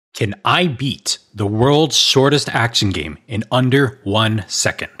Can I beat the world's shortest action game in under 1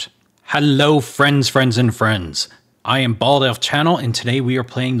 second? Hello friends, and friends. I am Bald Elf Channel and today we are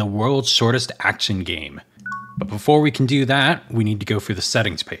playing the world's shortest action game. But before we can do that, we need to go through the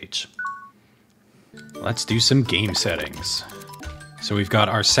settings page. Let's do some game settings. So we've got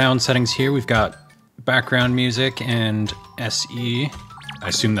our sound settings here. We've got background music and SE. I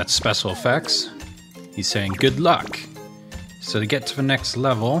assume that's special effects. He's saying good luck. So to get to the next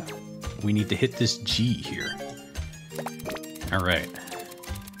level, we need to hit this G here. Alright.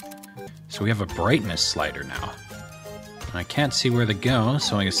 So we have a brightness slider now. And I can't see where to go,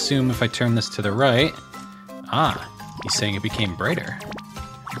 so I assume if I turn this to the right... Ah, he's saying it became brighter.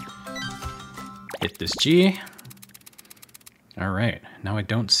 Hit this G. Alright, now I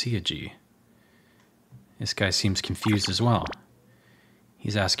don't see a G. This guy seems confused as well.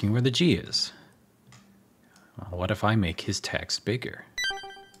 He's asking where the G is. Well, what if I make his text bigger?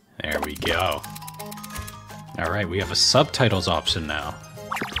 There we go. Alright, we have a subtitles option now.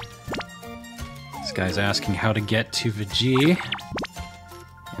 This guy's asking how to get to the G.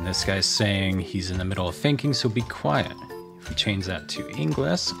 And this guy's saying he's in the middle of thinking, so be quiet. If we change that to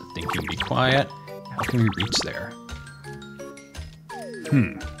English, thinking be quiet, how can we reach there?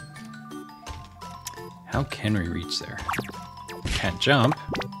 How can we reach there? Can't jump.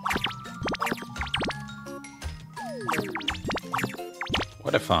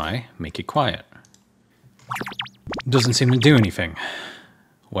 What if I make it quiet? Doesn't seem to do anything.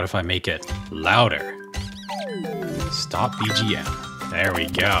 What if I make it louder? Stop BGM. There we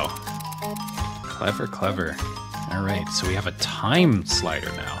go. Clever, clever. Alright, so we have a time slider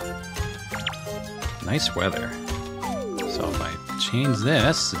now. Nice weather. So if I change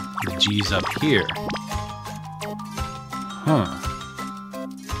this, the G's up here.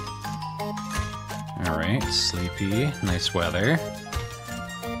 Alright, sleepy, nice weather.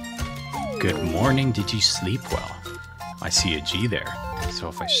 Good morning, did you sleep well? I see a G there. So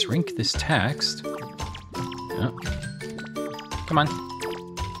if I shrink this text... Oh. Come on.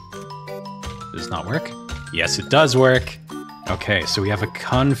 Does this not work? Yes, it does work. Okay, so we have a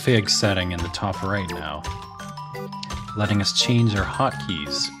config setting in the top right now, letting us change our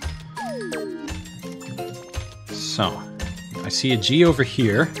hotkeys. So, if I see a G over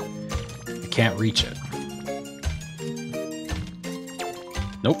here, I can't reach it.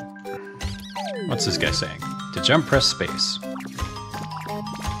 Nope. What's this guy saying? To jump, press space.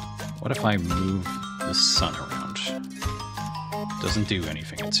 What if I move the sun around? Doesn't do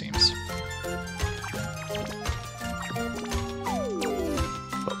anything, it seems.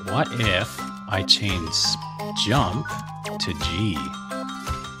 But what if I change jump to G?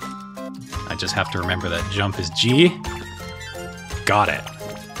 I just have to remember that jump is G. Got it.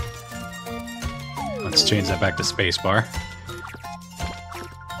 Let's change that back to spacebar.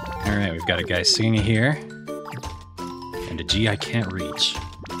 Alright, we've got a guy singing here. And a G I can't reach.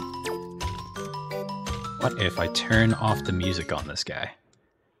 What if I turn off the music on this guy?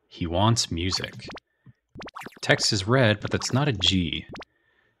 He wants music. Text is red, but that's not a G.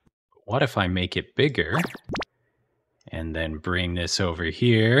 What if I make it bigger? And then bring this over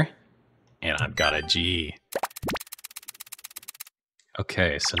here. And I've got a G.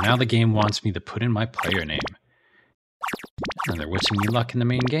 Okay, so now the game wants me to put in my player name. And they're wishing me luck in the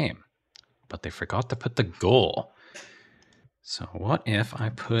main game. But they forgot to put the goal. So what if I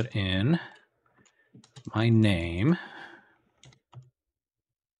put in my name,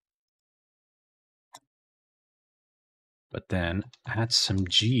 but then add some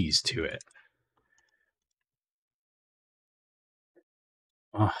G's to it?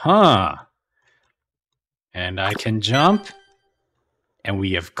 And I can jump, and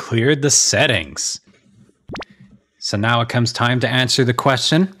we have cleared the settings. So now it comes time to answer the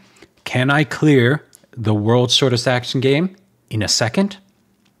question, can I clear the world's shortest action game in a second?